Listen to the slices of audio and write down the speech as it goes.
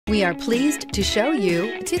We are pleased to show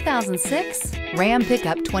you 2006 Ram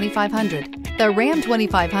Pickup 2500. The Ram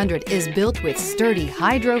 2500 is built with sturdy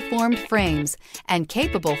hydroformed frames and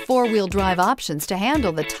capable four-wheel drive options to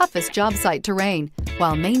handle the toughest job site terrain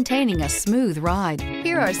while maintaining a smooth ride.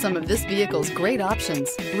 Here are some of this vehicle's great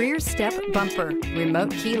options: rear step bumper,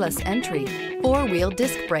 remote keyless entry, four-wheel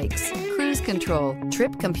disc brakes, cruise control,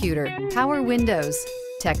 trip computer, power windows,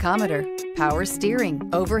 tachometer, power steering,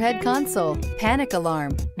 overhead console, panic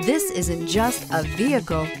alarm. This isn't just a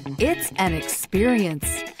vehicle, it's an experience.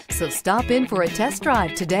 So stop in for a test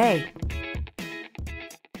drive today.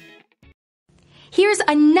 Here's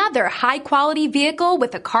another high-quality vehicle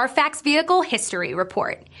with a Carfax Vehicle History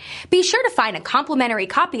Report. Be sure to find a complimentary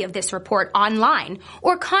copy of this report online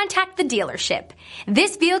or contact the dealership.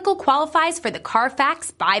 This vehicle qualifies for the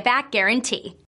Carfax Buyback Guarantee.